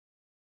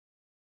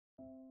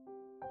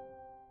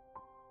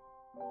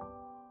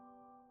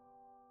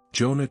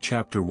Jonah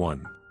chapter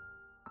 1.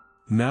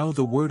 Now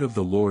the word of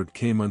the Lord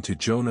came unto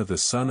Jonah the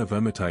son of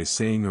Amittai,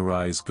 saying,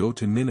 Arise, go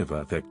to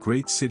Nineveh, that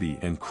great city,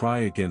 and cry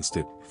against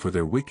it, for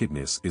their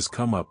wickedness is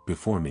come up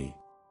before me.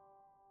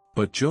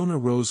 But Jonah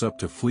rose up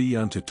to flee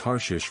unto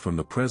Tarshish from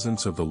the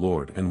presence of the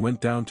Lord, and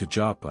went down to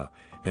Joppa,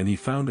 and he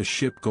found a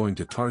ship going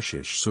to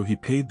Tarshish, so he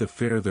paid the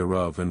fare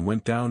thereof, and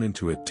went down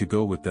into it to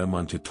go with them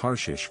unto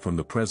Tarshish from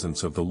the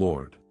presence of the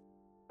Lord.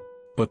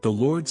 But the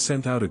Lord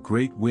sent out a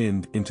great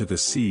wind into the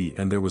sea,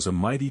 and there was a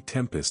mighty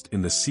tempest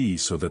in the sea,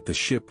 so that the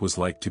ship was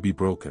like to be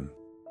broken.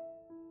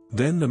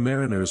 Then the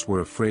mariners were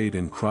afraid,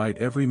 and cried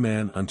every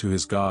man unto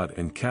his God,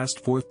 and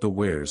cast forth the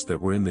wares that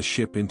were in the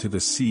ship into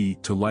the sea,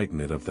 to lighten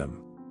it of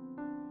them.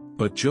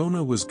 But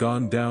Jonah was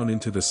gone down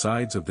into the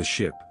sides of the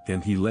ship,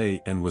 and he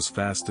lay and was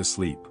fast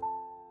asleep.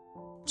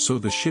 So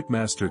the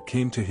shipmaster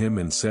came to him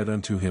and said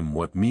unto him,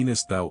 What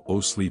meanest thou,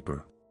 O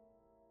sleeper?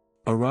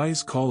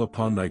 Arise, call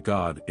upon thy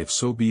God, if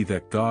so be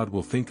that God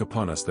will think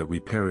upon us that we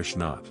perish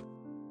not.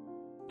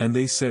 And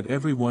they said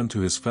every one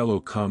to his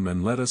fellow, Come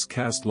and let us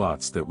cast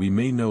lots, that we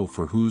may know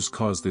for whose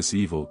cause this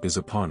evil is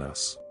upon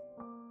us.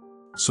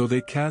 So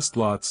they cast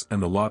lots,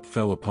 and the lot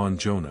fell upon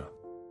Jonah.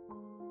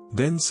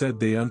 Then said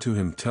they unto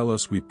him, Tell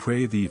us, we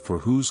pray thee, for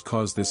whose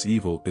cause this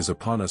evil is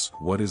upon us,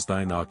 what is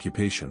thine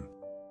occupation?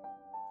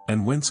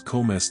 And whence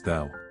comest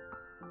thou?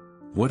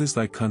 What is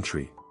thy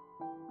country?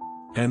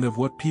 And of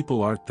what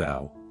people art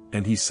thou?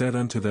 And he said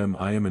unto them,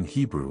 I am an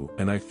Hebrew,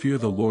 and I fear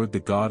the Lord the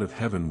God of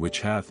heaven, which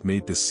hath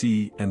made the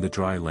sea and the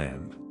dry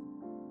land.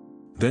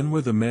 Then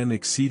were the men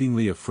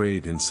exceedingly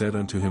afraid, and said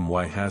unto him,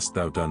 Why hast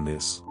thou done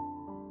this?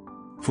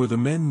 For the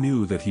men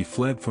knew that he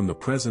fled from the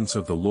presence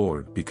of the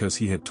Lord, because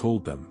he had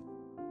told them.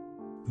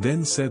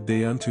 Then said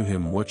they unto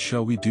him, What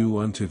shall we do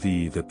unto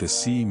thee, that the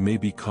sea may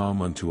be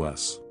calm unto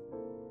us?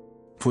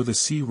 For the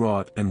sea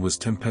wrought and was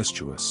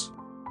tempestuous.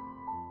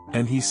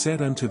 And he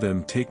said unto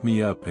them, Take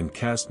me up and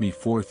cast me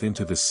forth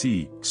into the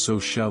sea, so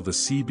shall the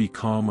sea be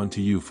calm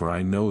unto you, for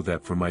I know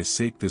that for my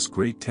sake this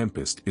great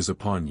tempest is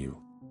upon you.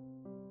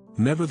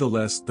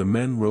 Nevertheless the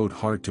men rowed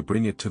hard to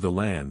bring it to the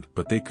land,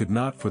 but they could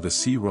not, for the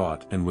sea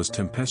wrought and was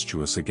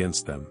tempestuous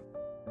against them.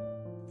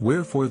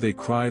 Wherefore they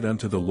cried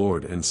unto the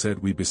Lord, and said,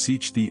 We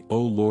beseech thee, O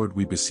Lord,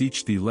 we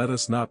beseech thee, let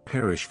us not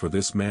perish for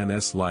this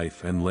man's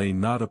life, and lay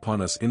not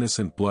upon us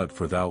innocent blood,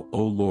 for thou,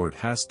 O Lord,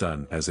 hast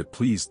done as it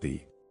pleased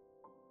thee.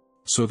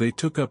 So they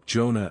took up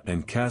Jonah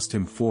and cast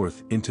him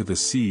forth into the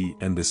sea,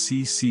 and the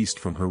sea ceased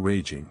from her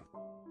raging.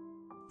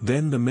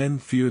 Then the men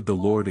feared the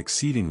Lord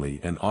exceedingly,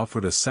 and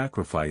offered a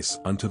sacrifice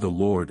unto the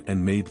Lord,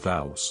 and made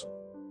vows.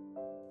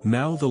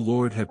 Now the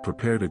Lord had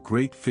prepared a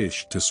great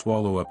fish to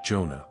swallow up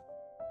Jonah.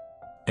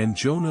 And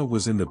Jonah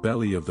was in the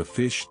belly of the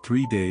fish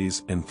 3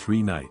 days and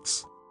 3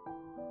 nights.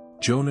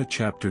 Jonah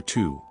chapter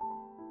 2.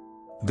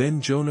 Then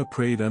Jonah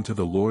prayed unto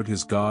the Lord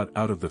his God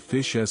out of the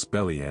fish's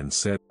belly, and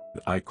said,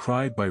 I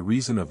cried by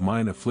reason of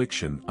mine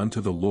affliction unto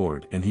the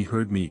Lord, and he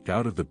heard me.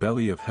 Out of the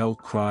belly of hell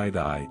cried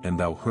I, and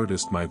thou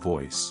heardest my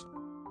voice.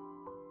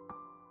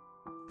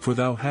 For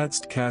thou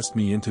hadst cast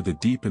me into the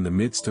deep in the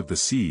midst of the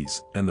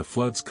seas, and the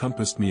floods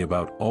compassed me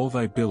about, all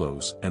thy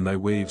billows and thy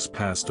waves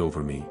passed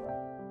over me.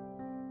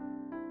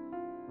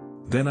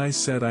 Then I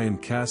said, I am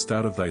cast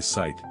out of thy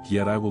sight,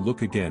 yet I will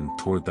look again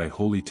toward thy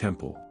holy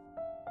temple.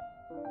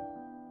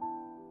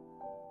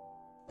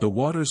 The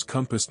waters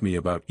compassed me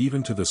about,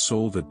 even to the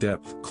soul, the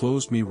depth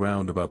closed me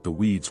round about, the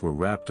weeds were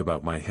wrapped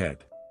about my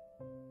head.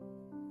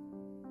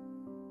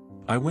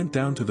 I went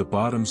down to the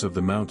bottoms of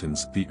the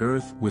mountains, the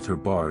earth with her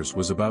bars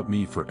was about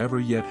me forever,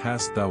 yet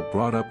hast thou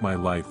brought up my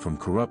life from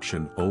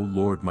corruption, O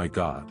Lord my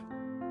God.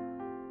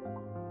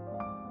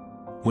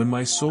 When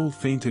my soul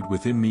fainted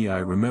within me, I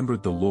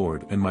remembered the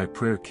Lord, and my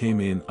prayer came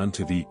in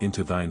unto thee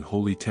into thine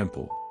holy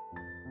temple.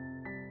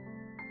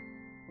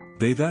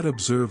 They that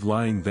observe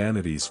lying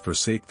vanities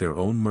forsake their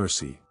own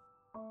mercy.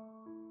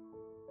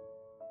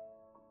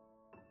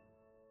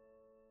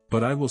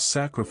 But I will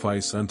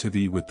sacrifice unto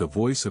thee with the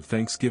voice of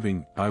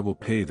thanksgiving, I will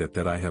pay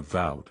that I have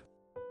vowed.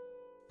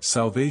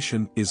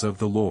 Salvation is of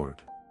the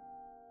Lord.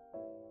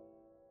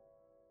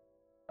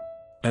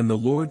 And the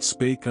Lord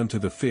spake unto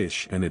the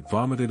fish, and it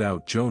vomited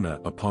out Jonah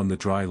upon the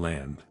dry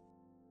land.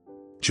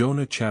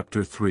 Jonah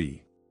chapter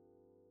 3.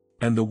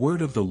 And the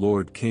word of the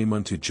Lord came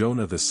unto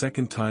Jonah the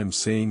second time,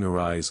 saying,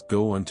 Arise,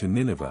 go unto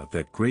Nineveh,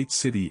 that great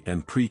city,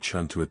 and preach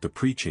unto it the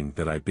preaching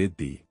that I bid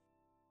thee.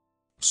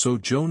 So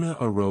Jonah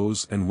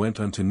arose and went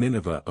unto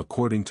Nineveh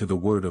according to the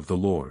word of the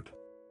Lord.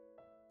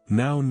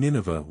 Now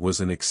Nineveh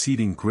was an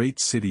exceeding great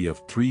city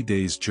of 3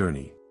 days'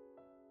 journey.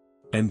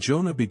 And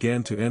Jonah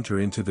began to enter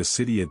into the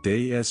city a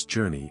day's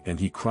journey, and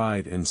he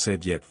cried and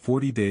said, Yet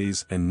 40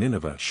 days, and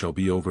Nineveh shall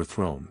be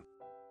overthrown.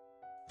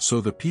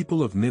 So the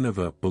people of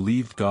Nineveh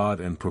believed God,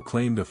 and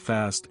proclaimed a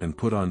fast, and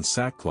put on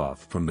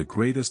sackcloth, from the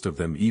greatest of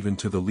them even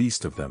to the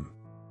least of them.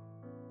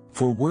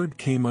 For word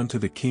came unto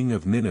the king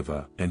of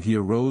Nineveh, and he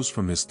arose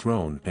from his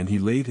throne, and he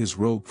laid his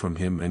robe from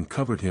him, and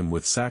covered him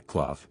with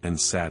sackcloth, and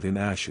sat in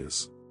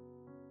ashes.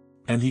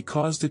 And he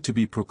caused it to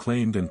be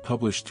proclaimed and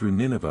published through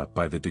Nineveh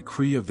by the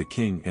decree of the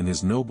king and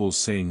his nobles,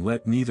 saying,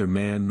 Let neither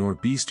man nor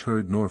beast,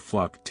 herd nor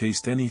flock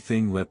taste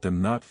anything, let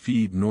them not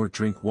feed nor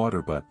drink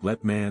water, but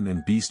let man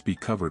and beast be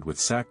covered with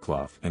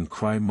sackcloth, and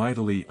cry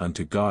mightily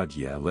unto God,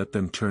 yea, let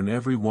them turn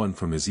every one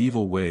from his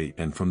evil way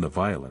and from the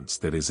violence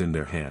that is in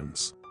their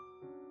hands.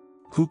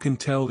 Who can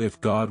tell if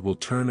God will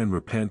turn and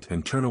repent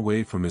and turn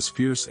away from his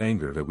fierce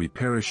anger, that we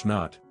perish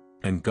not?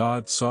 And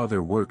God saw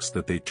their works,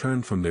 that they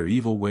turned from their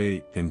evil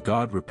way, and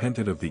God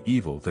repented of the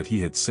evil that he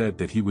had said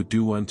that he would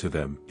do unto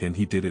them, and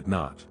he did it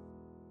not.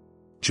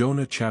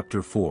 Jonah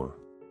chapter 4.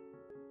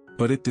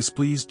 But it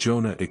displeased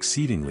Jonah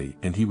exceedingly,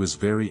 and he was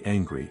very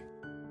angry.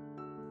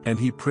 And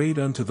he prayed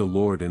unto the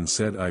Lord and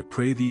said, I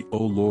pray thee,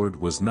 O Lord,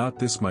 was not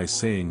this my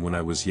saying when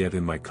I was yet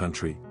in my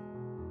country?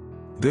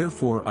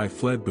 Therefore I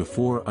fled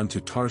before unto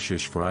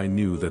Tarshish, for I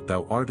knew that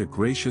thou art a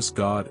gracious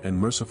God and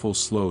merciful,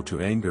 slow to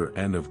anger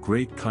and of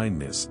great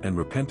kindness, and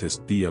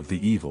repentest thee of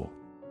the evil.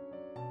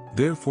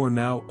 Therefore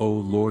now, O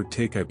Lord,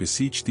 take, I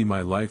beseech thee,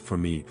 my life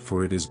from me,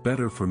 for it is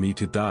better for me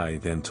to die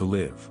than to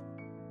live.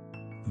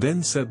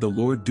 Then said the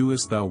Lord,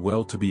 Doest thou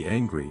well to be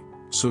angry?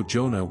 So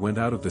Jonah went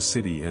out of the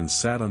city and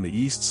sat on the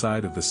east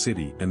side of the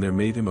city, and there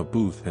made him a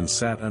booth and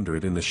sat under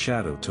it in the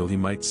shadow till he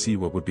might see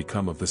what would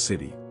become of the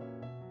city.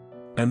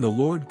 And the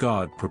Lord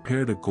God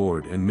prepared a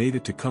gourd and made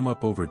it to come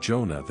up over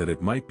Jonah, that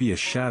it might be a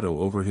shadow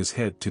over his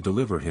head to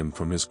deliver him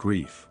from his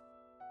grief.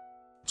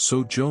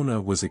 So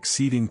Jonah was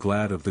exceeding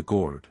glad of the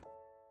gourd.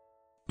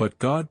 But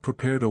God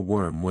prepared a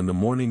worm when the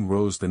morning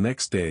rose the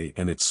next day,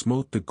 and it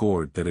smote the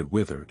gourd that it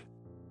withered.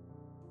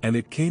 And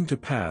it came to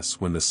pass,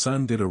 when the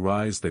sun did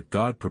arise, that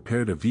God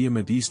prepared a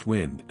vehement east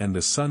wind, and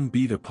the sun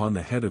beat upon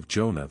the head of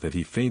Jonah, that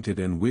he fainted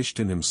and wished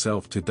in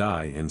himself to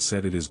die, and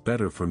said, It is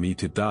better for me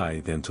to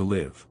die than to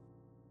live.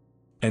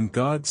 And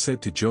God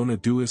said to Jonah,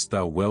 Doest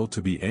thou well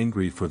to be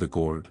angry for the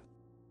gourd?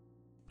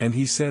 And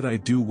he said, I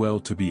do well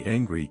to be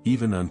angry,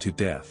 even unto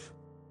death.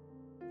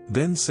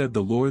 Then said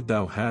the Lord,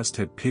 Thou hast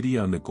had pity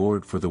on the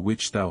gourd for the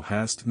which thou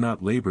hast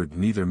not labored,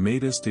 neither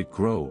madest it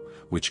grow,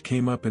 which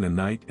came up in a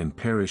night and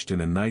perished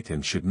in a night.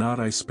 And should not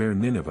I spare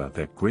Nineveh,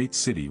 that great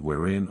city,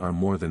 wherein are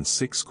more than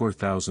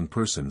 60,000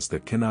 persons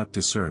that cannot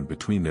discern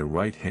between their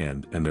right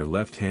hand and their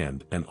left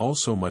hand, and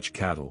also much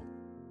cattle,